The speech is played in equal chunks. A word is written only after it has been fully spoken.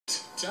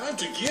Time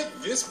to get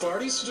this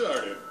party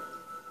started.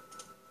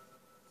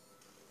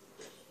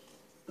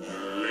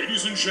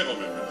 Ladies and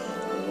gentlemen,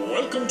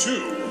 welcome to...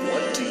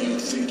 What do you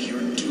think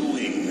you're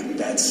doing?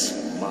 That's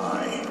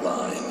my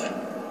line.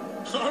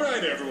 All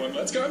right, everyone,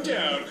 let's calm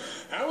down.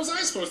 How was I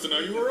supposed to know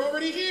you were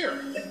already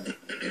here?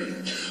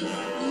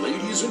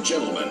 Ladies and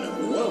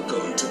gentlemen,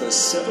 welcome to the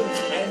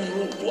 7th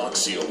Annual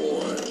Bloxy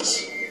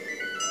Awards.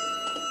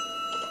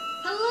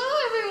 Hello,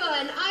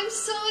 everyone. I'm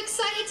so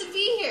excited to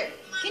be here.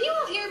 Can you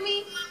all hear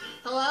me?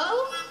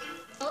 Hello?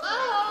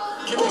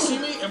 Hello? Can they see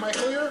me? Am I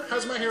clear?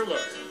 How's my hair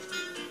look?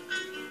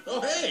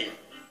 Oh, hey!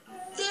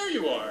 There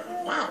you are.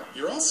 Wow,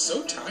 you're all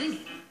so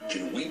tiny.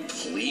 Can we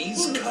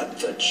please cut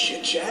the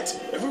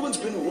chit-chat? Everyone's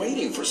been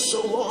waiting for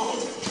so long.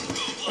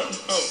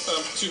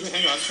 Excuse me,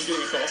 hang on, I'm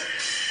getting a call.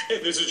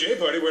 Hey, this is J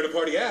Party, where to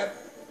party at?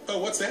 Oh,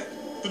 what's that?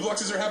 The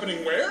Bloxies are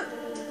happening where?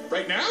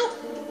 Right now?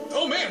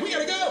 Oh man, we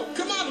gotta go!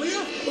 Come on,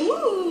 Leah!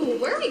 Ooh,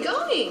 where are we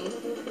going?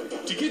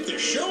 To get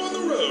this show on the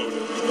road.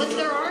 But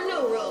there are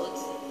no roads.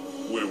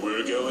 Where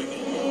we're going,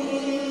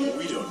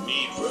 we don't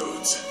need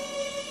roads.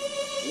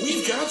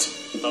 We've got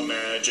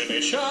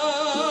imagination.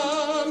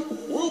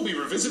 We'll be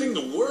revisiting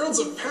the worlds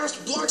of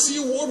past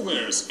Bloxy Award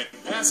winners and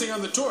passing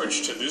on the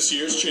torch to this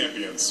year's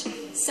champions.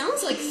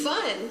 Sounds like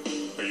fun.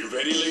 Are you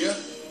ready, Leah?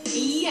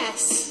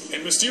 Yes.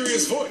 And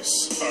Mysterious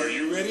Voice, are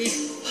you ready?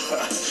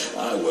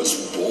 I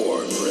was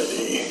born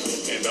ready.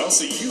 And I'll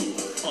see you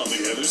on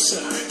the other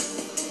side.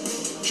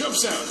 Jump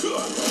sound.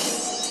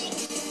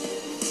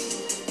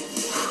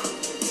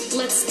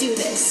 Let's do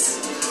this.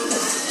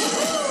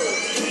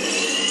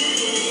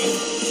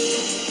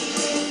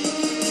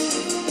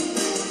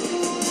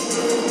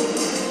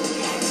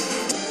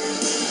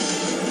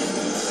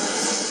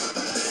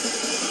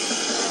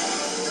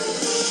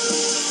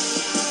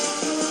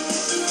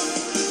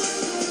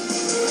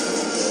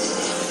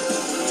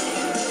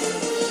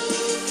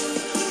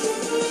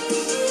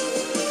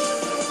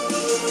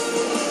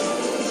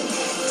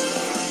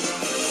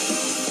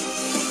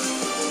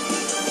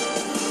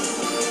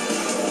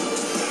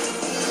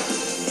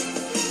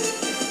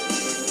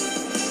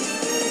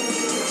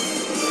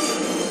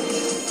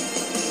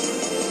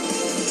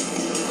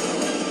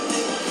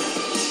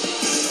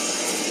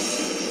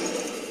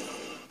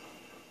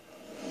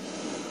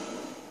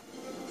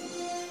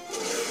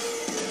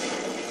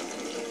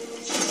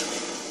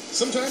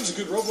 Sometimes a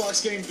good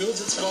Roblox game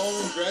builds its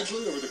following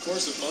gradually over the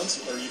course of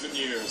months or even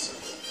years.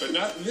 But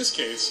not in this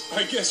case.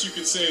 I guess you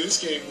could say this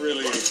game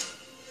really...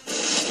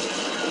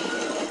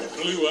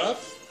 blew up?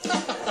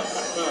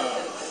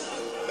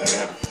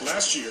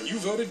 Last year, you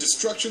voted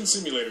Destruction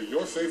Simulator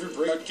your favorite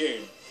breakout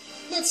game.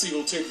 Let's see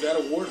who'll take that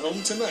award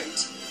home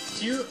tonight.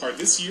 Here are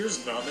this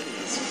year's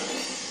nominees.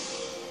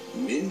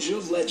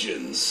 Ninja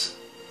Legends.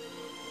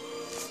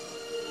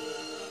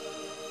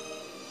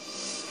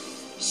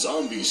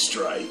 Zombie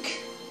Strike.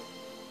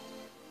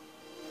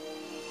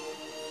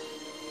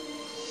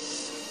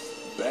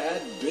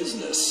 Bad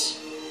Business.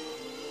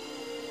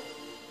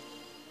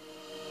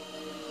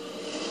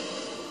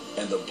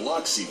 And the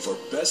Bloxy for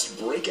Best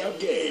Breakout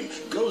Game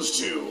goes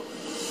to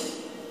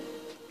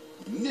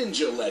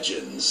Ninja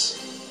Legends.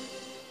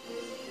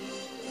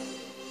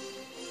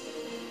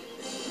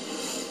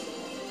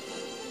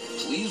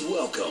 Please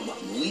welcome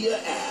Leah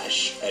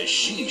Ash as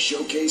she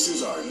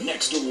showcases our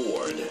next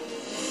award.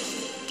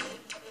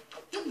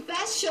 The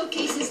best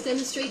showcases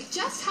demonstrate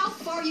just how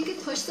far you can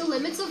push the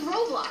limits of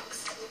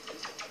Roblox.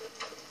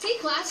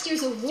 Take last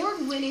year's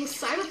award-winning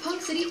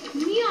Cyberpunk City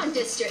Neon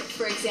District,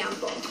 for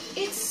example.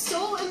 It's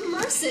so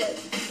immersive.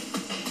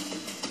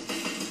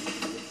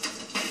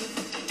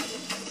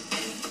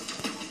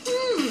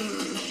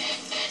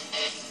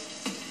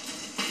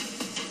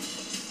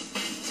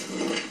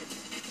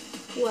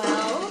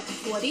 Well,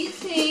 what do you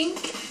think?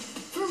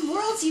 For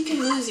worlds you can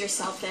lose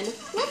yourself in,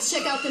 let's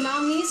check out the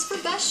nominees for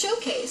Best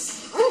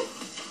Showcase.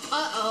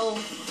 Uh-oh.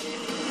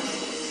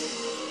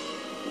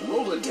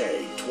 Roller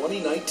Day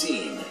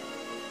 2019.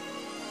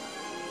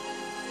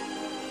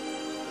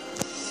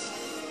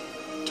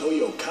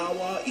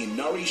 Toyokawa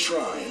Inari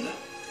Shrine.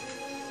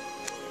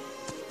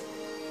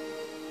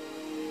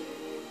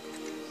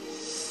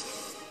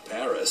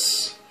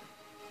 Paris.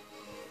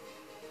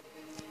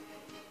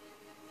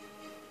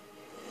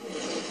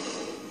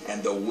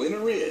 And the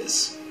winner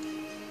is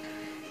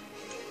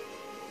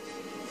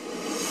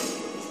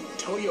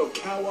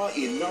Toyokawa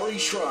Inari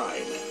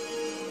Shrine.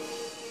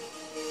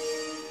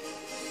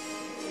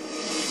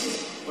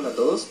 Hola a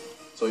todos,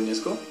 soy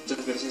Nesco.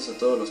 Muchas gracias a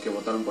todos los que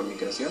votaron por mi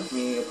creación.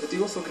 Mi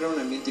objetivo fue crear un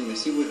ambiente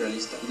inmersivo y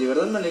realista, y de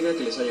verdad me alegra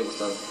que les haya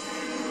gustado.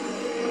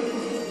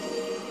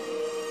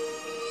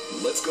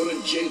 Let's go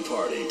to J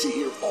Party to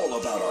hear all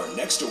about our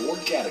next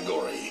award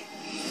category.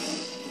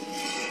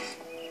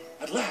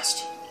 At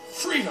last,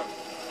 freedom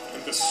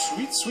and the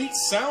sweet, sweet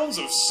sounds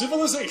of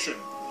civilization.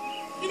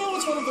 You know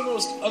what's one of the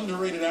most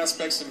underrated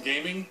aspects in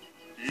gaming?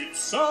 It's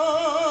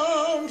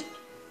sound!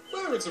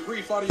 Whether it's a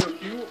brief audio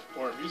cue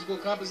or a musical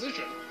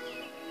composition,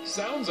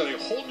 sounds add a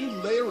whole new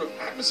layer of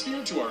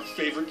atmosphere to our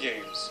favorite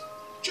games.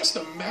 Just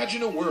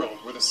imagine a world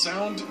where the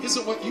sound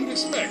isn't what you'd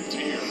expect to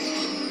hear.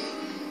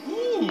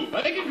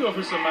 I can go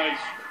for some ice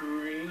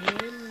cream.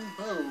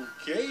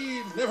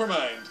 Okay, never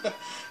mind.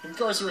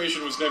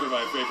 Incarceration was never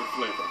my favorite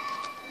flavor.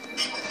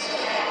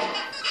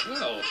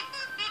 Well,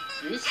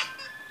 this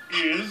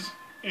is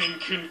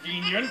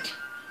inconvenient.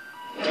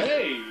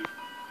 Hey,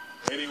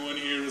 anyone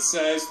here a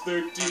size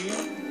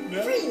 13?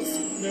 No? Freeze.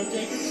 No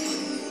takers?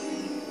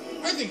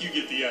 I think you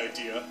get the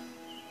idea.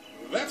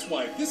 That's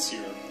why this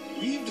year,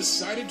 we've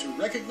decided to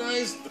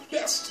recognize the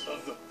best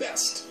of the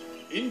best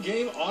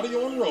in-game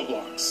audio on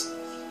Roblox.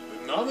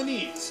 The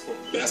nominees for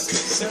Best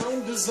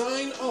Sound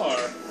Design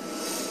are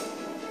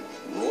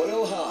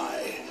Royal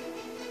High,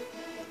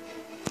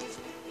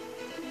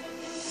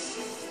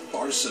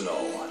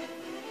 Arsenal,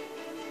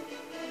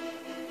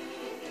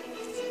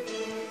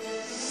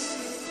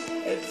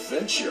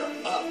 Adventure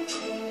Up,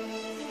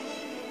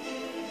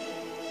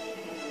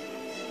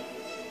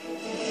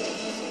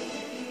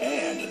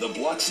 and the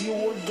Bloxy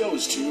Award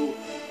goes to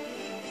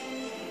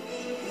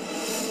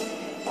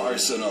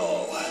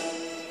Arsenal.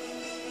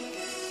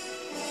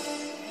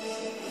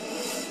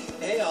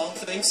 Hey all,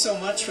 thanks so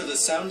much for the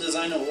Sound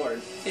Design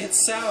Award. It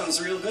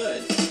sounds real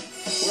good.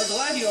 We're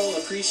glad you all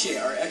appreciate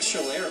our extra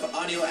layer of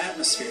audio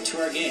atmosphere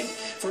to our game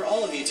for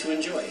all of you to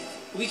enjoy.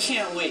 We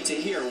can't wait to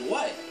hear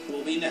what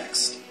will be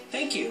next.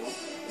 Thank you.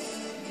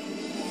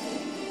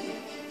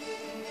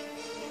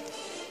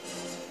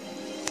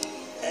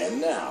 And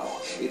now,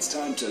 it's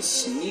time to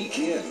sneak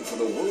in for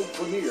the world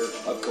premiere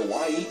of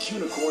Kawaii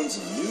Cunicorn's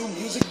new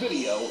music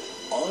video,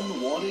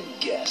 Unwanted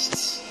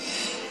Guests.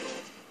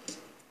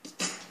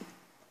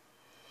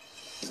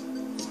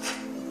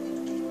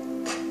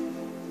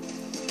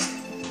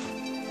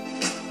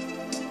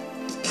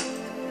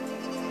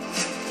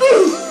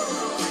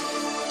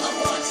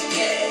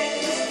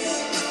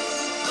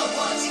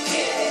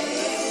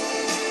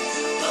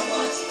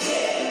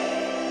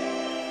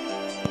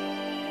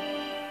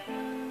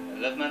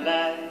 I love my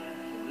life,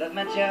 I love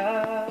my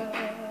job.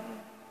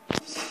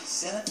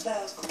 Selling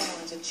flowers,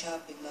 coins, and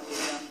chopping lovely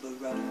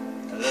lumber up.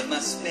 I love my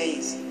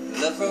space,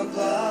 I love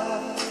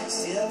Roblox.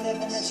 Still live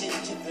in a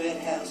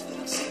gingerbread house, but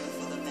I'm saving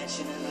for the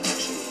mansion and the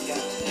luxury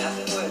yacht. I've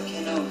been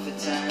working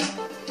overtime.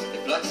 The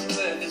blocks of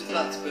burgers,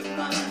 blocks but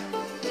mine.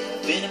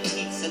 I've been a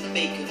pizza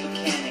baker,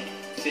 mechanic,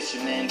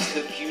 fisherman,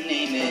 cook, you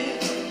name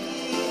it.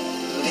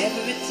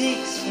 Whatever it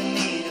takes for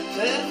me to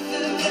put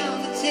food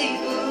on the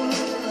table.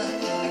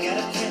 I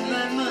gotta print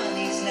my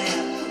monies now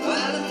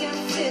while I'm down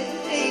at the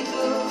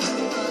table.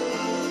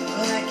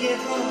 When I get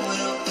home, I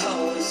don't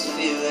always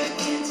feel like